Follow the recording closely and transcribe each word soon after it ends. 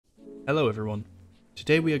Hello everyone.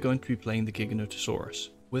 Today we are going to be playing the Giganotosaurus.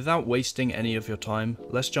 Without wasting any of your time,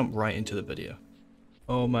 let's jump right into the video.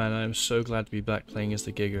 Oh man, I am so glad to be back playing as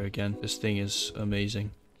the Giga again. This thing is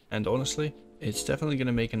amazing. And honestly, it's definitely going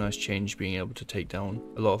to make a nice change being able to take down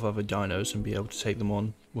a lot of other dinos and be able to take them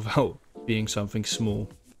on without being something small.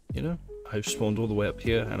 You know, I've spawned all the way up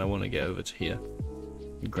here and I want to get over to here.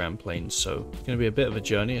 Grand Plains, so it's going to be a bit of a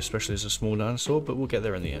journey, especially as a small dinosaur, but we'll get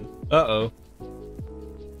there in the end. Uh-oh.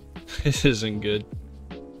 This isn't good.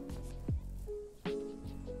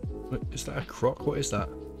 Wait, is that a croc? What is that?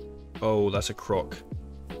 Oh, that's a croc.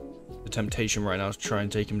 The temptation right now is to try and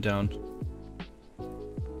take him down.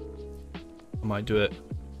 I might do it.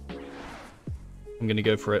 I'm gonna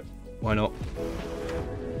go for it. Why not?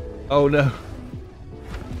 Oh no.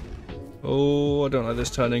 Oh, I don't like this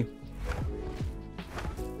turning.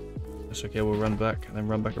 That's okay, we'll run back and then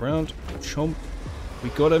run back around. Chomp. We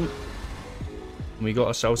got him. And we got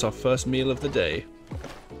ourselves our first meal of the day.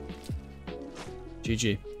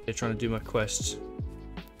 GG. They're trying to do my quests.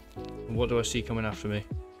 And what do I see coming after me?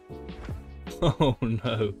 Oh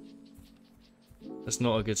no. That's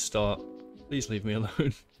not a good start. Please leave me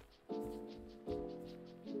alone.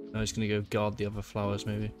 Now he's gonna go guard the other flowers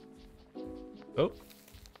maybe. Oh.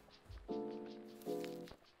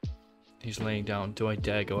 He's laying down. Do I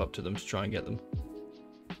dare go up to them to try and get them?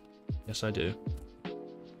 Yes, I do.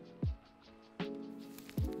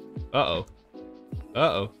 Uh-oh.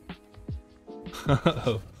 Uh-oh.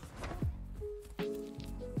 Uh-oh.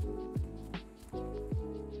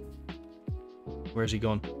 Where's he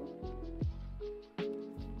gone?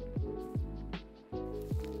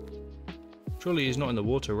 Surely he's not in the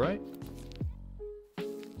water, right?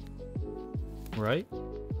 Right?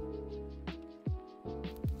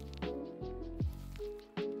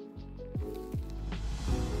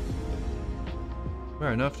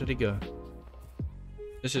 Where on earth did he go?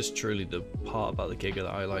 This is truly the part about the Giga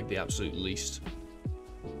that I like the absolute least.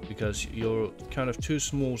 Because you're kind of too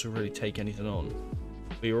small to really take anything on.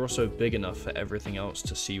 But you're also big enough for everything else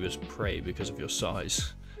to see you as prey because of your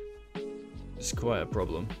size. It's quite a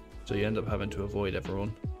problem. So you end up having to avoid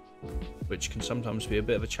everyone. Which can sometimes be a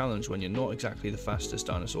bit of a challenge when you're not exactly the fastest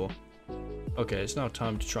dinosaur. Okay, it's now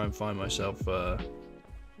time to try and find myself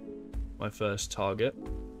my first target.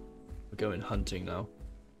 We're going hunting now.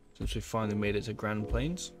 Since we finally made it to Grand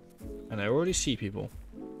Plains. And I already see people.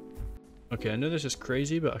 Okay, I know this is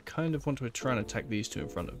crazy, but I kind of want to try and attack these two in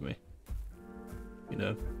front of me. You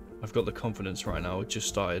know, I've got the confidence right now. It just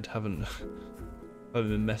started. Haven't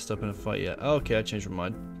been messed up in a fight yet. Oh, okay, I changed my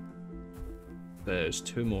mind. There's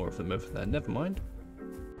two more of them over there. Never mind.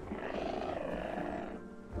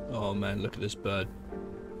 Oh man, look at this bird.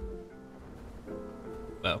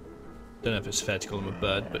 Well, don't know if it's fair to call him a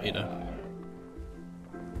bird, but you know.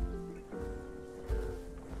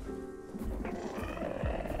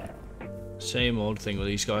 Same old thing where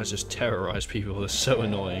these guys just terrorize people. They're so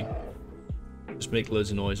annoying. Just make loads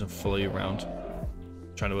of noise and follow you around.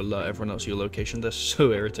 Trying to alert everyone else of your location. They're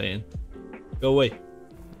so irritating. Go away.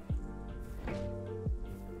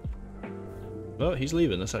 Well, he's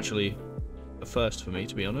leaving. That's actually a first for me,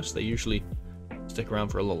 to be honest. They usually stick around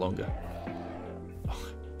for a lot longer. Oh,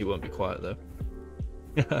 he won't be quiet,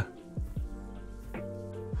 though.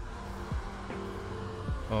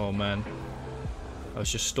 Oh, man. I was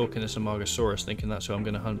just stalking this Amargasaurus, thinking that's who I'm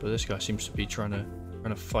going to hunt, but this guy seems to be trying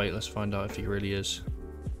to fight. Let's find out if he really is.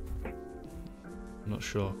 I'm not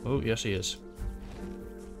sure. Oh, yes, he is.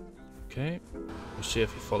 Okay. We'll see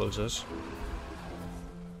if he follows us.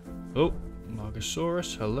 Oh.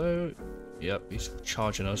 Amargasaurus, hello. Yep, he's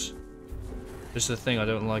charging us. This is the thing I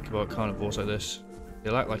don't like about carnivores like this.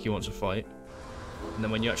 He'll act like he wants to fight, and then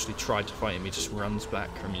when you actually try to fight him, he just runs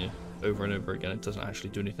back from you over and over again. It doesn't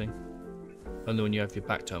actually do anything. And then when you have your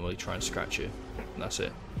back to him, he'll try and scratch you, and that's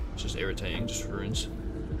it. It's just irritating, just ruins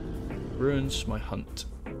my hunt.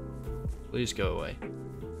 Please go away.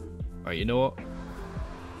 Alright, you know what?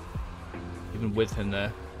 Even with him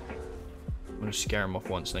there, I'm going to scare him off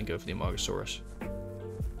once and then go for the Amargasaurus.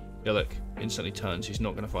 Yeah, look. Instantly turns. He's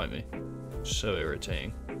not going to fight me. So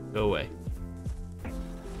irritating. Go away.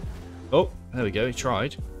 Oh, there we go. He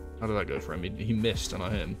tried. How did that go for him? He missed and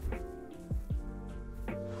I hit him.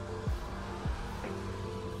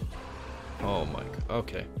 Oh my god.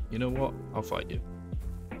 Okay. You know what? I'll fight you.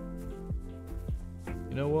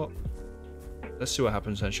 You know what? Let's see what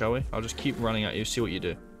happens then, shall we? I'll just keep running at you, see what you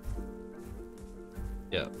do.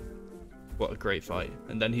 Yeah. What a great fight.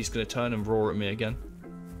 And then he's going to turn and roar at me again.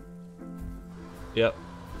 Yep.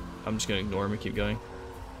 I'm just going to ignore him and keep going.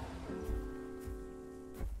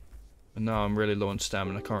 And now I'm really low on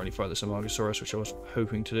stamina. I can't really fight this Amargasaurus, which I was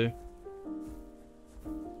hoping to do.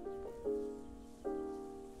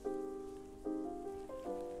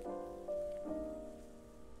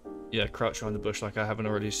 Yeah, crouch behind the bush like I haven't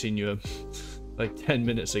already seen you like 10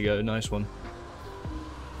 minutes ago. Nice one.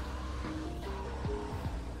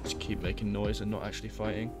 Just keep making noise and not actually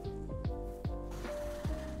fighting.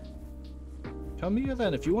 Come here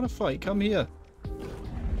then, if you want to fight, come here.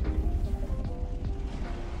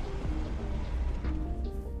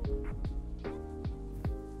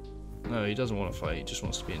 No, he doesn't want to fight, he just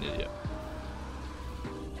wants to be an idiot.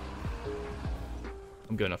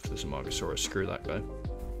 I'm going after this Amargasaurus, screw that guy.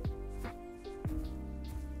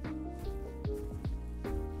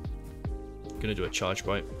 Gonna do a charge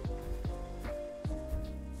bite.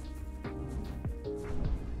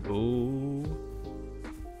 Ooh.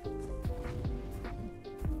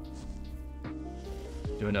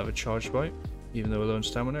 Do another charge bite, even though we're low on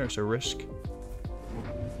stamina, it's a risk.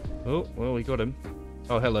 Oh, well, we got him.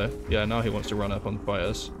 Oh, hello. Yeah, now he wants to run up and bite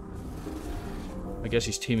us. I guess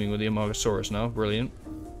he's teaming with the Amargasaurus now. Brilliant.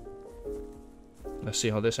 Let's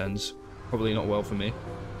see how this ends. Probably not well for me.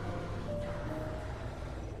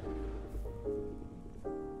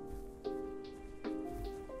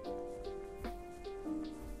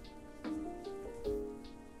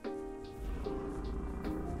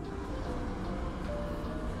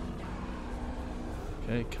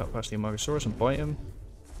 Okay, cut past the Amargasaurus and bite him.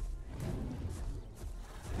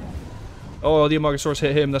 Oh, the Amargasaurus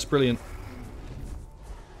hit him. That's brilliant.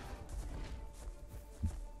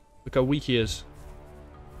 Look how weak he is.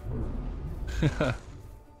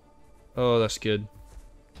 Oh, that's good.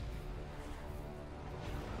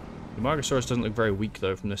 The Amargasaurus doesn't look very weak,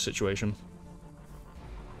 though, from this situation.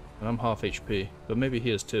 And I'm half HP. But maybe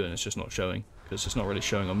he is too, and it's just not showing. Because it's not really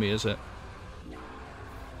showing on me, is it?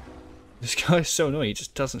 This guy's so annoying, he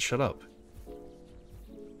just doesn't shut up.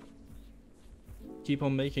 Keep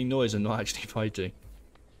on making noise and not actually fighting.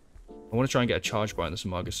 I want to try and get a charge bite on this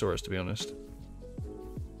Amargasaurus, to be honest.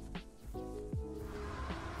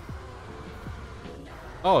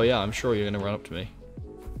 Oh yeah, I'm sure you're going to run up to me.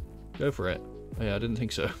 Go for it. Oh yeah, I didn't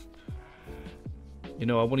think so. You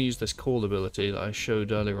know, I want to use this call ability that I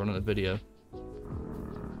showed earlier on in the video.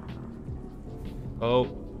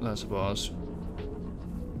 Oh, that's a bars.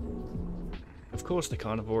 Of course the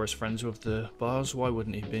carnivore is friends with the bars, why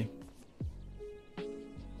wouldn't he be?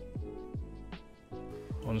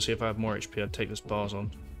 Honestly, if I had more HP, I'd take this bars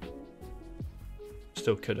on.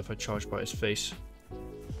 Still could if I charge by his face.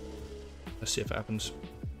 Let's see if it happens.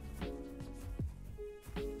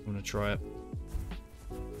 I'm gonna try it.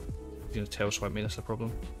 He's gonna tail swipe me, that's the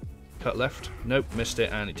problem. Cut left. Nope, missed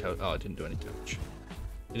it, and he tail. Oh, it didn't do any damage.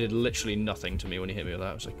 It did literally nothing to me when he hit me with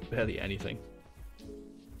that. It was like barely anything.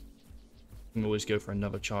 I can always go for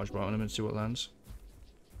another charge bite on him and see what lands.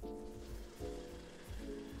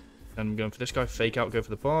 And I'm going for this guy. Fake out, go for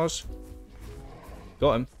the bars.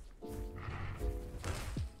 Got him.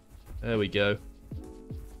 There we go.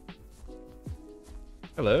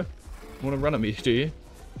 Hello. You want to run at me, do you?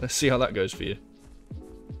 Let's see how that goes for you.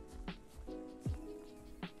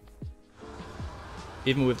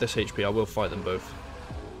 Even with this HP, I will fight them both.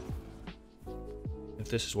 If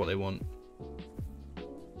this is what they want.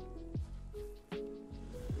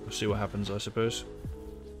 We'll see what happens, I suppose.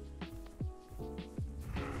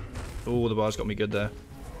 Oh, the bars got me good there.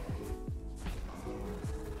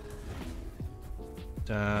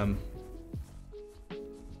 Damn.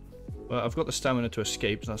 Well, I've got the stamina to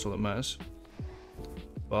escape, so that's all that matters.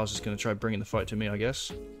 Bars is going to try bringing the fight to me, I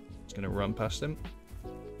guess. It's going to run past him.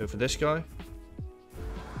 Go for this guy.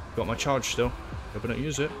 Got my charge still. Hope I don't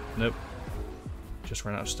use it. Nope. Just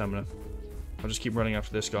ran out of stamina. I'll just keep running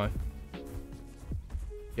after this guy.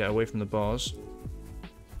 Get away from the bars.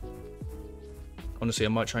 Honestly, I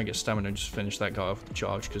might try and get stamina and just finish that guy off with the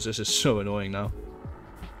charge, because this is so annoying now.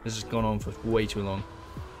 This has gone on for way too long.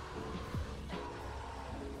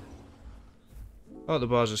 Oh, the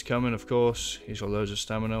bars is coming, of course. He's got loads of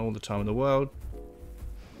stamina all the time in the world.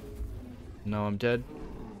 Now I'm dead.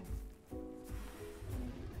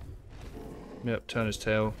 Yep, turn his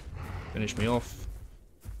tail. Finish me off.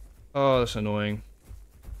 Oh, that's annoying.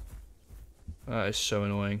 That is so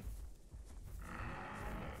annoying.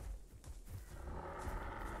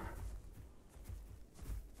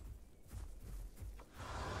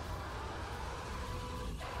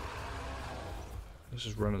 Let's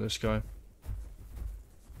just run at this guy.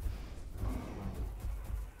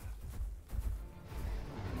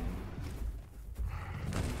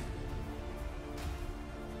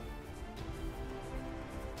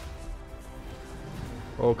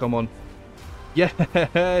 Oh, come on.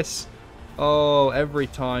 Yes! Oh, every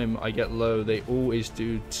time I get low, they always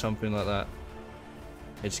do something like that.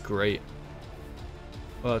 It's great.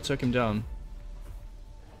 Well, I took him down.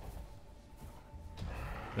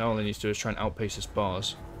 Now all I need to do is try and outpace his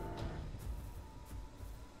bars.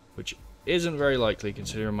 which isn't very likely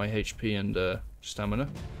considering my HP and stamina.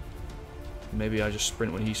 Maybe I just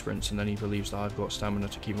sprint when he sprints and then he believes that I've got stamina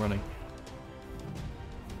to keep running.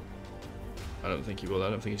 I don't think he will.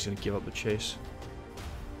 I don't think he's going to give up the chase.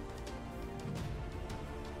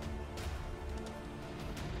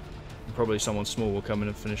 And probably someone small will come in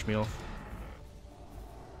and finish me off.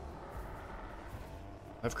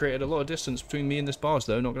 I've created a lot of distance between me and this bars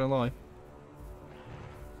though, not going to lie.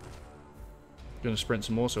 Going to sprint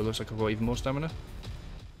some more so it looks like I've got even more stamina.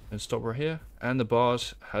 And stop right here. And the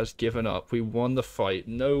bars has given up. We won the fight.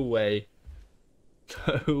 No way.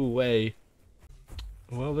 No way.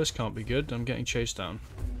 Well, this can't be good. I'm getting chased down.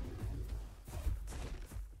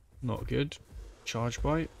 Not good. Charge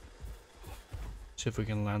bite. See if we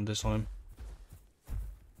can land this on him.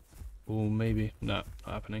 Or maybe. No,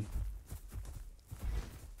 not happening.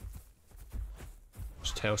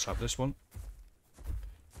 Just tail slap this one.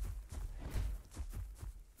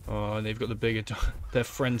 Oh, and they've got the bigger... Their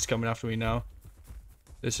friends coming after me now.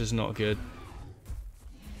 This is not good.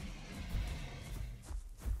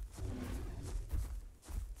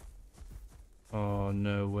 Oh,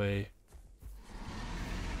 no way.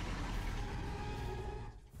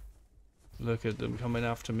 Look at them coming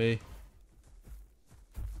after me.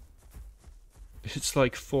 It's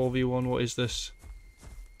like 4v1, what is this?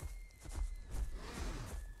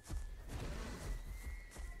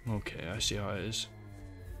 Okay, I see how it is.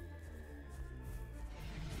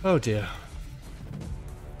 Oh dear.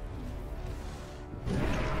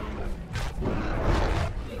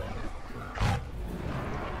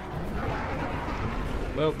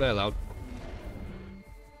 Well, they're loud.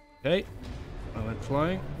 Okay. I went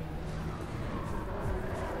flying.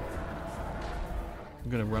 I'm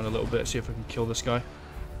gonna run a little bit, see if I can kill this guy.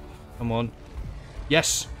 Come on.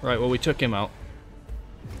 Yes! Right, well we took him out.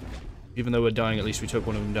 Even though we're dying, at least we took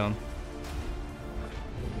one of them down.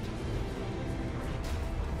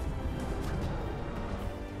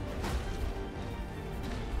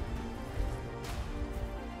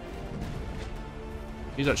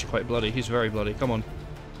 He's actually quite bloody. He's very bloody. Come on.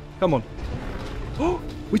 Come on. Oh!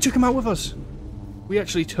 We took him out with us! We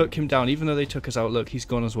actually took him down. Even though they took us out, look, he's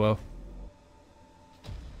gone as well.